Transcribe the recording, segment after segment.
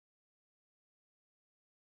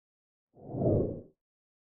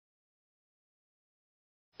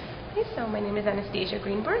So my name is Anastasia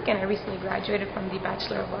Greenberg, and I recently graduated from the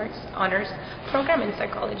Bachelor of Arts Honors Program in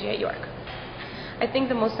Psychology at York. I think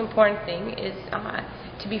the most important thing is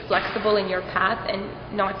to be flexible in your path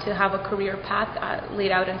and not to have a career path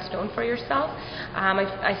laid out in stone for yourself.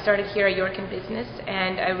 I started here at York in business,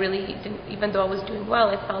 and I really didn't, even though I was doing well,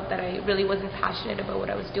 I felt that I really wasn't passionate about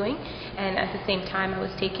what I was doing, and at the same time I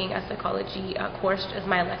was taking a psychology course as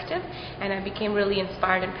my elective, and I became really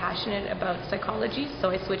inspired and passionate about psychology,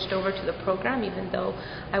 so I switched over to the program, even though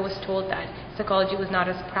I was told that psychology was not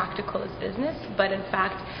as practical as business. But in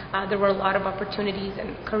fact, there were a lot of opportunities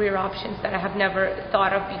and career options that I have never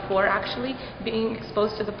thought of before. Actually being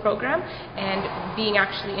exposed to the program and being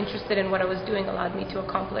actually interested in what I was doing allowed me to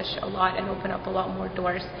accomplish a lot and open up a lot more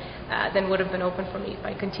doors than would have been open for me if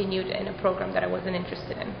I continued in a program that I wasn't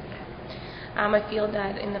interested in. I feel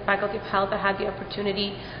that in the Faculty of Health I had the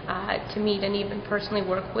opportunity to meet and even personally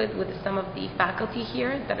work with some of the faculty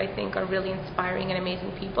here that I think are really inspiring and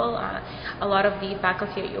amazing people. A lot of the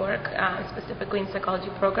faculty at York, specifically in psychology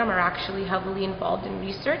program, are actually heavily involved in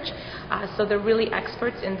research, so they're really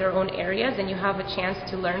experts in their own areas, and you have a chance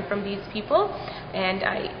to learn from these people. And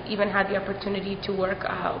I even had the opportunity to work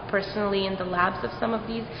personally in the labs of some of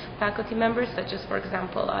these faculty members, such as, for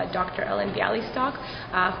example, Dr. Ellen Bialystock,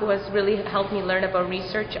 who has really helped me learn about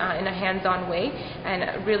research in a hands-on way,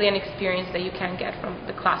 and really an experience that you can't get from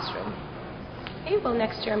the classroom. Okay, well,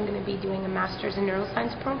 next year I'm going to be doing a master's in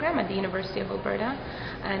neuroscience program at the University of Alberta,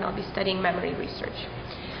 and I'll be studying memory research.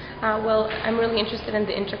 Well, I'm really interested in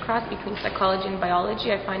the intercross between psychology and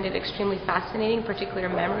biology. I find it extremely fascinating,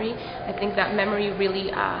 particularly memory. I think that memory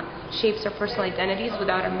really shapes our personal identities.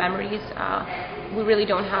 Without our memories, we really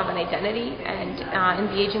don't have an identity. And in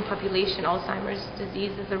the aging population, Alzheimer's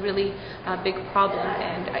disease is a really big problem.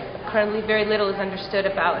 And currently very little is understood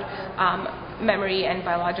about memory and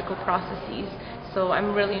biological processes. So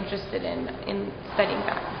I'm really interested in studying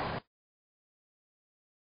that.